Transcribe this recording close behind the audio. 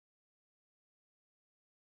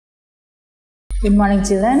Good morning,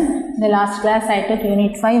 children. In the last class I took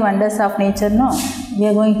Unit 5 Wonders of Nature. No, we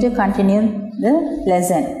are going to continue the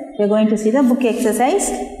lesson. We are going to see the book exercise,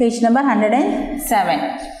 page number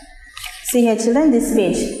 107. See here, children, this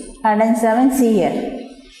page 107. See here.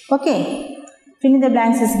 Okay. Fill in the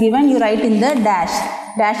blanks is given. You write in the dash.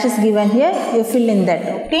 Dash is given here. You fill in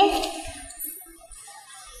that. Okay.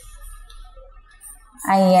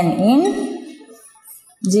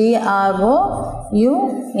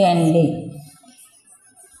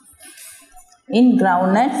 in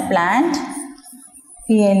ground in groundnut plant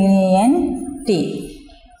plant.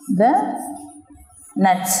 The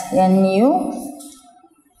nuts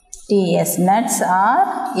nuts nuts are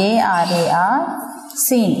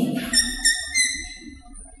seen.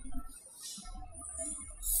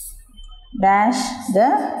 Dash the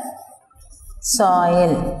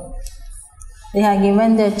soil. They are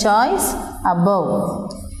given the choice above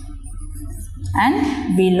and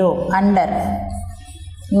below, under.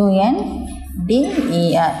 UNDER.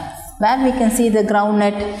 Where we can see the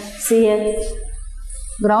groundnut. See here.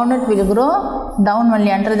 Groundnut will grow down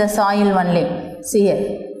only, under the soil only. See here.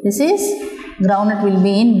 This is groundnut will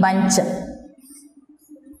be in bunch.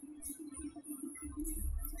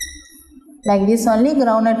 Like this only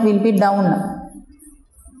groundnut will be down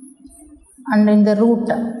and in the root.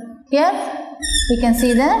 Here we can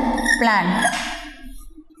see the plant.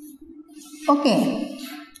 Okay.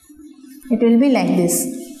 It will be like this.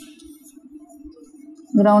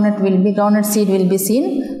 Groundnut seed will be seen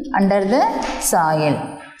under the soil.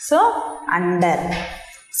 So under.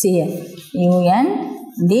 See here.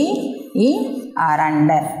 UNDER,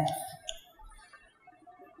 under.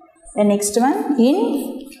 The next one, in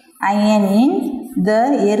the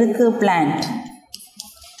erku plant.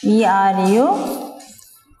 ERUKKU.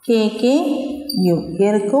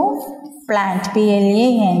 Erku plant.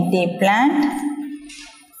 PLANT, plant.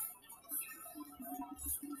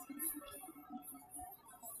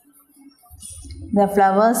 The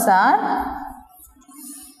flowers are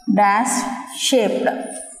dash shaped.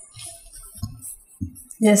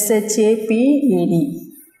 SHAPED.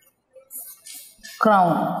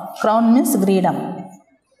 Crown. Crown means freedom.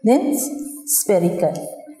 Then spherical.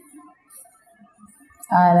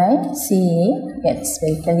 RICAL.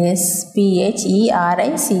 Spherical.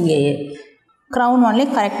 SPHERICAL. Crown only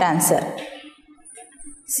correct answer.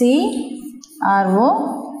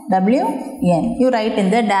 CROWN. You write in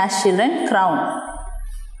the dash, children, crown.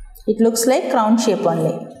 It looks like crown shape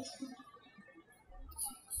only.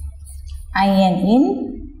 in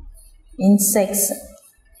insects.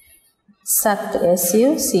 Suck,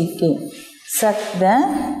 SUCK. Suck the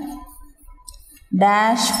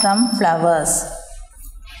dash from flowers.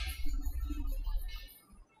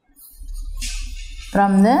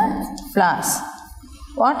 From the flowers.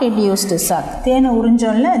 What it used to suck? Thena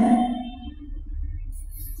urinjonla.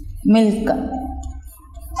 Milk.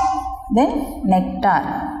 Then nectar.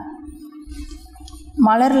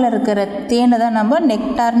 மலரில் இருக்கிற தேனை தான் நம்ம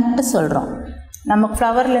நெக்டார்ன்ட்டு சொல்கிறோம். நமக்கு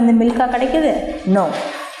ஃப்ளவர்லேருந்து மில்கா கிடைக்குது? No,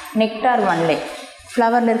 nectar only.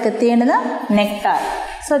 ஃப்ளவரில் இருக்க தேனை தான் nectar.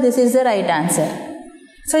 So this is the right answer.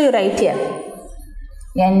 So you right here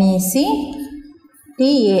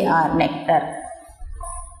NECTAR, nectar.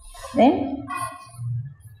 Then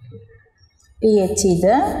THE,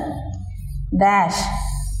 the dash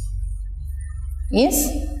is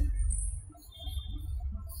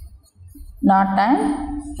not an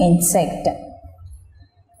insect.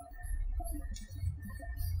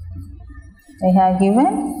 They have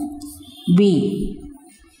given bee.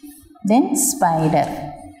 Then spider.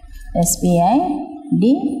 SPIDER.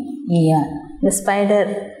 The spider,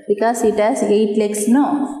 because it has 8 legs, no.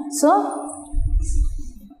 So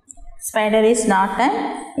spider is not an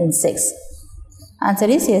insect. Answer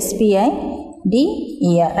is SPIDER.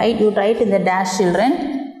 Right? You write in the dash, children.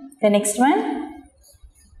 The next one.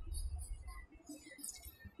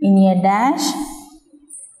 In a dash,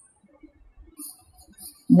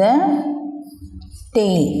 the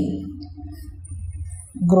tail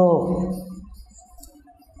grow.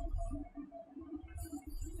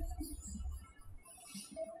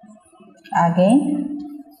 Again,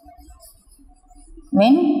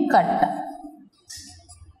 when cut.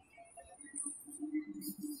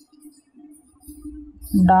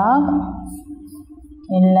 Dog,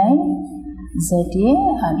 LIZA,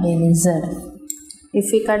 lizard. If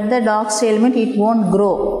we cut the dog's tail, it won't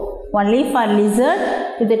grow. Only for lizard,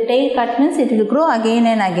 if the tail cut means it will grow again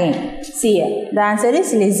and again. See here, the answer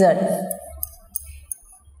is lizard.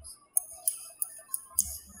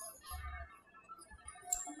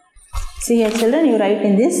 See here, children, you write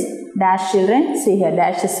in this dash, children. See here,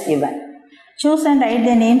 dash is given. Choose and write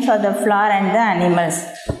the names of the flower and the animals.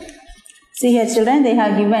 See here children, they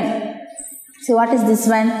have given. So what is this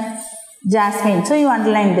one? Jasmine. So you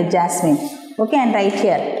underline the jasmine. Okay, and write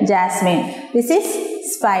here jasmine. This is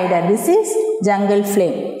spider. This is jungle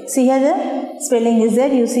flame. See here the spelling is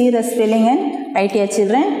there. You see the spelling and write here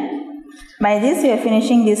children. By this you are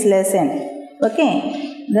finishing this lesson. Okay.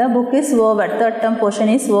 The book is over. Third term portion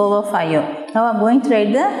is over for you. Now I am going to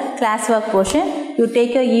write the classwork portion. You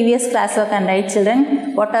take your EVS classwork and write children.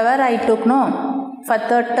 Whatever I took no for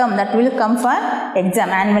third term, that will come for exam,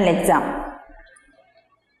 annual exam.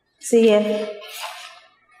 See here.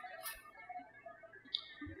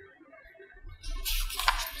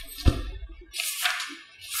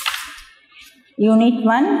 Unit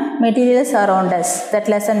 1, materials around us. That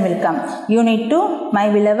lesson will come. Unit 2,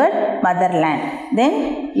 my beloved motherland.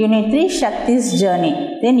 Then Unit 3, Shakti's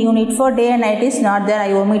journey. Then Unit 4, day and night is not there.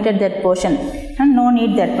 I omitted that portion. And no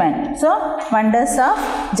need that one. So, wonders of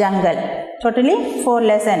jungle. Totally 4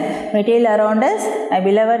 lessons. Material around us, my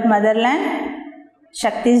beloved motherland,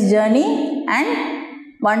 Shakti's journey and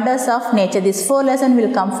wonders of nature. These 4 lessons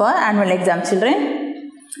will come for annual exam children.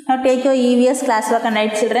 Now take your EVS classwork and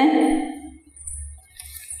write children.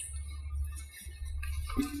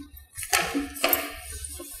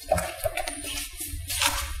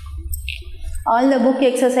 All the book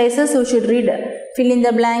exercises you should read. Fill in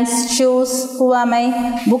the blanks, choose, who am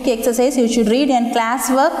I, book exercise you should read, and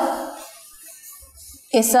classwork,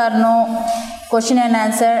 yes or no, question and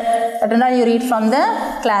answer, that and all you read from the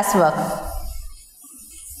classwork.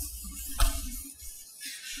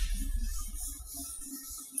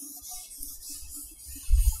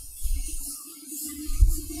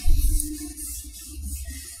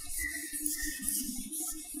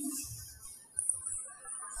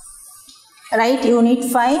 Write Unit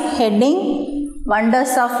 5, heading,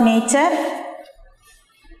 Wonders of Nature.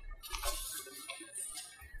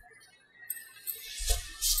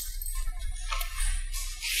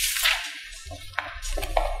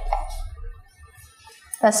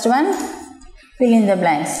 First one, fill in the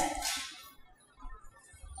blanks.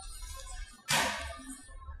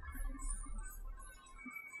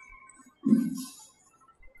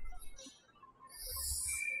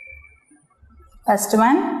 First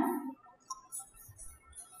one,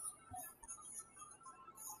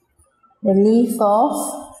 the leaf of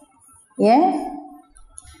a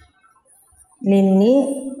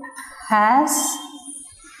lily has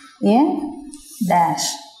a dash,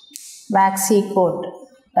 waxy coat,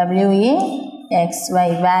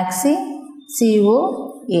 W-A-X-Y, waxy,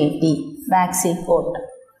 C-O-A-T, waxy coat.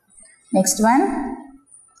 Next one,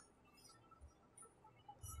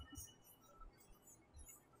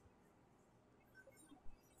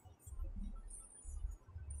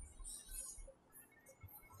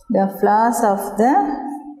 the flowers of the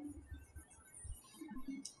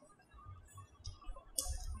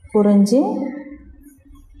Kurunji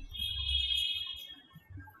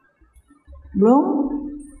bloom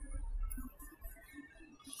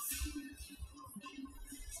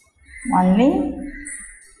only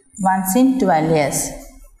once in 12 years.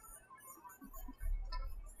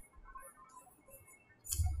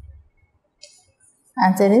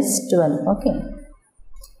 Answer is 12. Okay.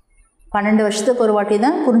 12 வருஷத்துக்கு ஒரு வாட்டி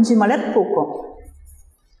தான் குறிஞ்சி மலர் பூக்கும்.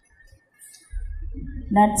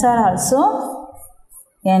 Nuts are also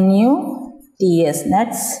N-U-T-S.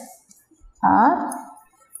 Nuts are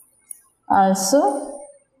also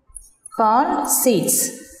called seeds.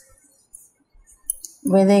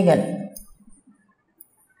 விதைகள்.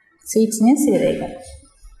 Seeds means விதைகள்.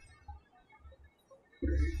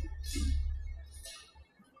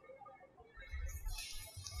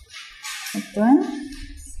 Next one.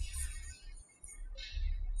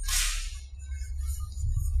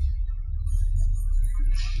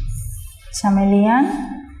 Chameleon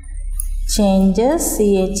changes,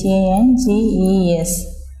 C-H-A-N-G-E-S,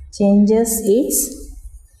 changes its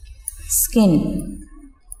skin.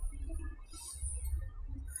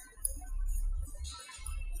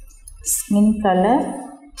 Skin color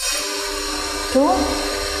to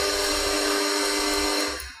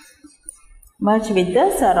merge with the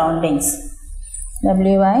surroundings.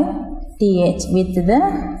 W-I-T-H, with the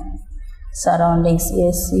surroundings.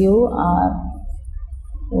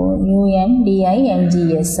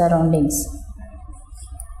 S-U-R-O-U-N-D-I-N-G-S, surroundings.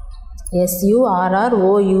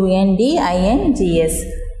 S-U-R-R-O-U-N-D-I-N-G-S,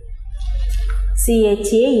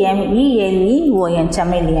 C-H-A-M-E-L-E-O-N,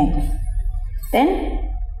 chameleon. Then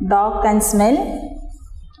dog can smell,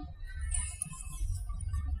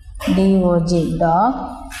 D-O-G, dog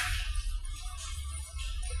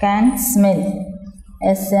can smell,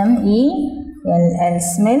 S-M-E-L-L,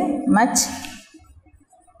 smell much,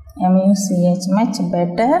 M-U-C-H, much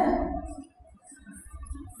better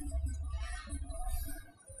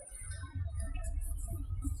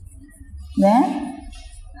then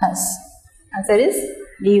has. Answer is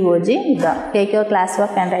DOG, the. Take your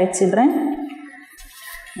classwork and write, children.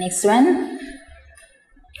 Next one,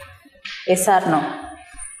 yes or no.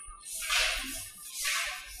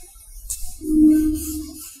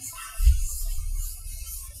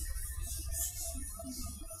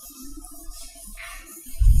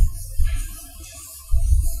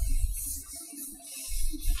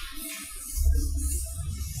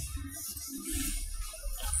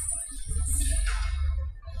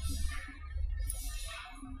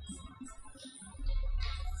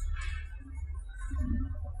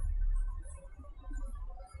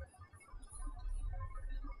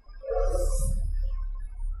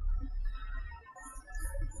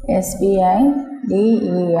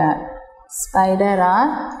 SPIDER, spider or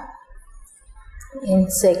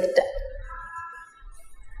insect.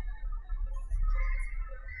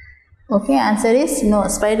 Okay, answer is no.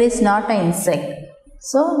 Spider is not an insect.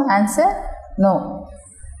 So answer no.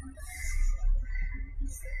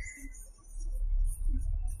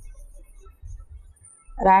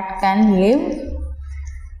 Rat can live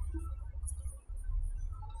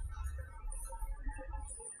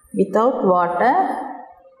without water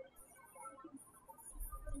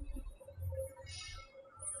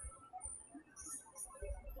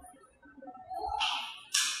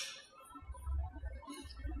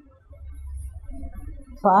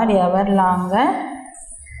for ever longer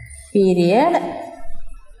period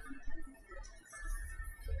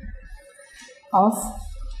of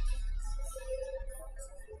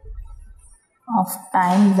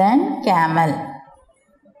time than camel.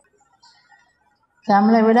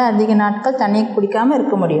 Camel விட அதிக நாட்கள் தண்ணி குடிக்காம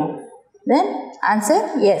இருக்க முடியும். Then answer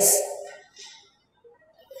yes.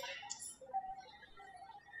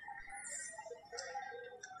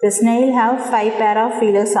 The snail have 5 pair of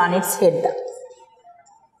feelers on its head.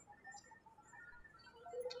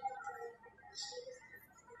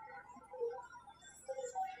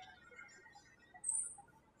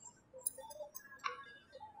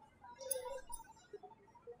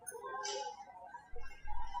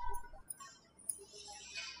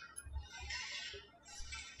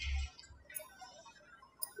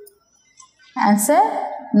 Answer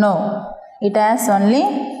no. It has only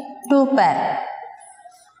 2 pair.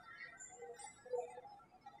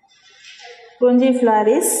 Kurunji flower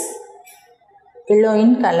is yellow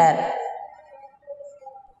in color.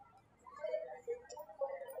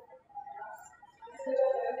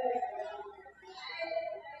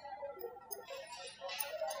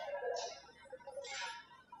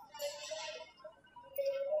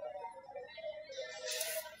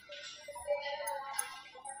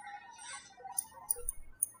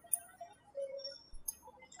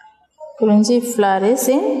 Kurunji flower is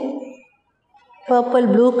in purple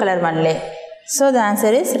blue color only. So the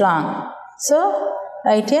answer is wrong. So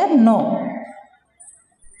right here no.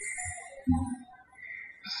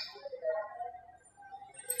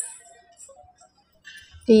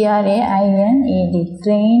 TRAINED,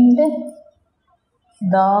 trained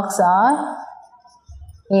dogs are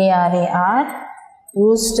ARAR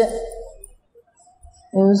used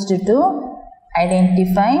to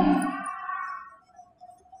identify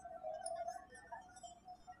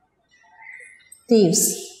thieves.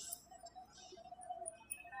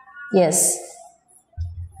 Yes.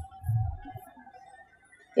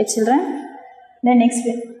 Okay, children. Then next,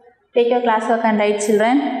 take your classwork and write,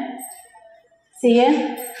 children. See here,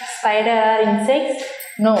 spider or insects?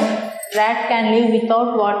 No. Rat can live without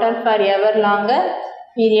water for ever longer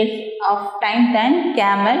period of time than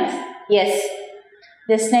camels? Yes.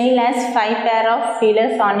 The snail has 5 pair of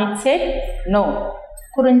feelers on its head? No.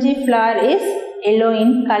 Kurunji flower is yellow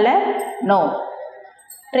in color? No.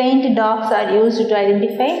 Trained dogs are used to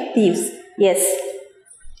identify thieves? Yes.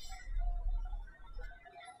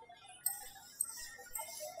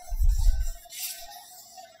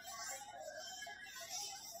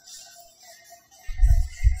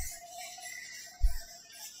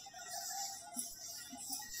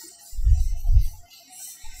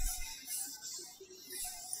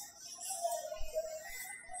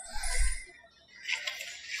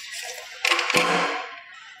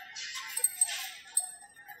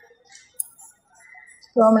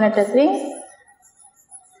 Roman letter 3.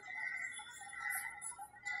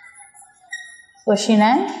 Question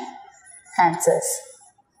and answers.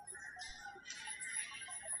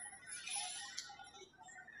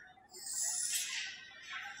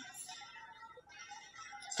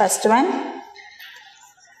 First one.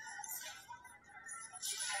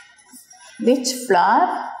 Which flower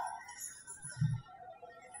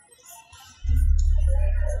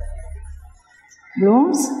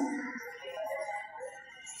blooms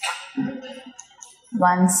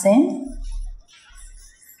once in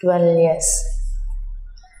 12 years.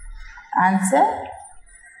 Answer,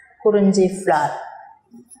 kurunji flower.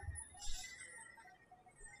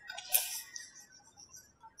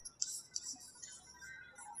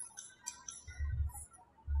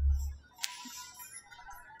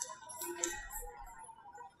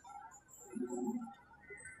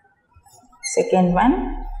 Second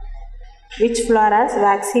one, which flower has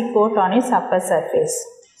waxy coat on its upper surface?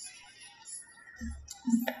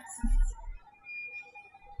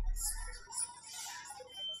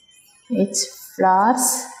 Which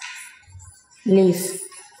flower's leaf?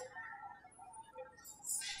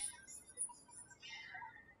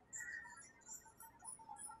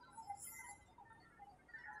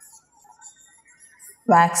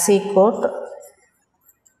 Waxy coat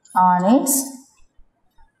on its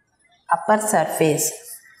upper surface.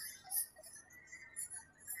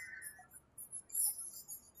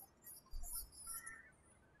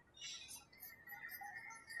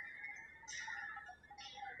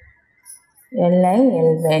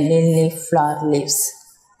 Lily flower leaves.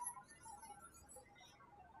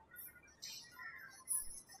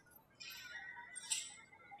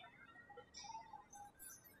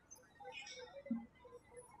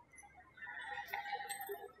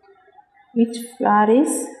 Which flower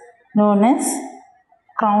is known as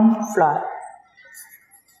crown flower?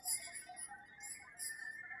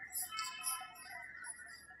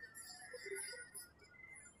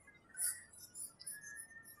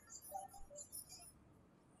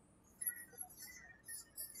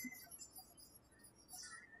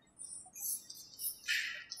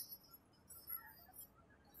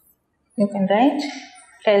 You can write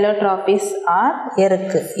Telotropis or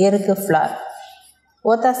Eruk flower.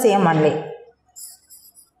 Both are same only.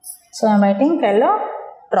 So I am writing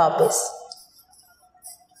Telotropis.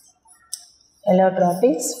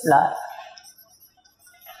 Telotropis flower.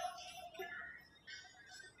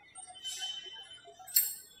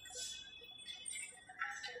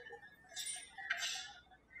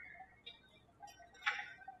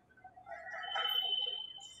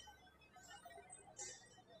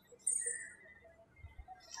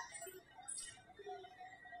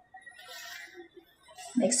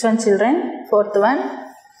 Next one, children, fourth one.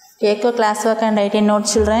 Take your classwork and write a note,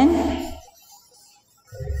 children.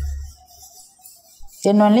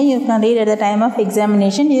 Then only you can read at the time of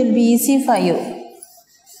examination. It will be easy for you.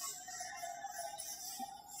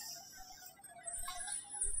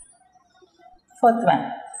 Fourth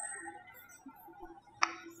one.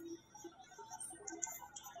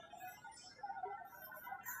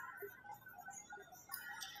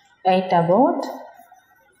 Write about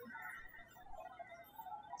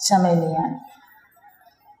chameleon.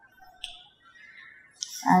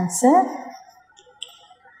 Answer,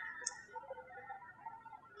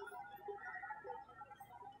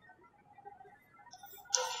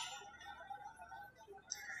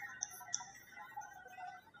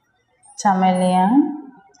 chameleon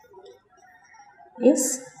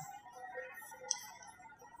is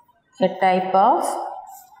a type of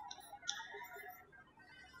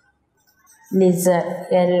lizard.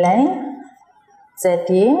 L-I-Z-A-R-D,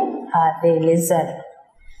 lizard.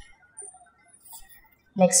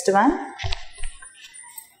 Next one.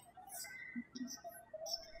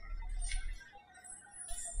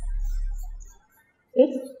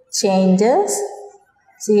 It changes,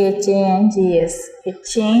 C-H-A-N-G-S. It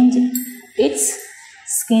changes its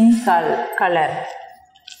skin color.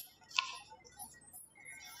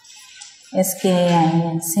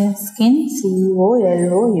 S-K-I-N, skin,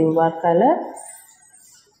 C-O-L-O-U-R, color.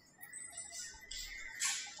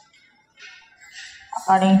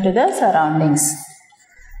 According to the surroundings.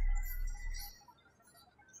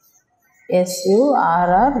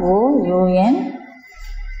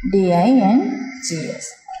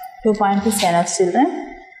 S-U-R-R-O-U-N-D-I-N-G-S. 2 points is enough,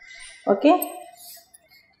 children. Okay.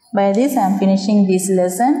 By this I am finishing this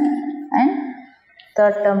lesson and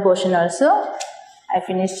third term portion also I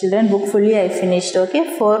finished, children. Book fully I finished.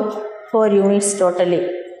 Okay. 4 units totally.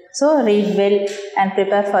 So read well and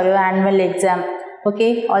prepare for your annual exam.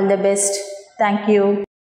 Okay. All the best. Thank you.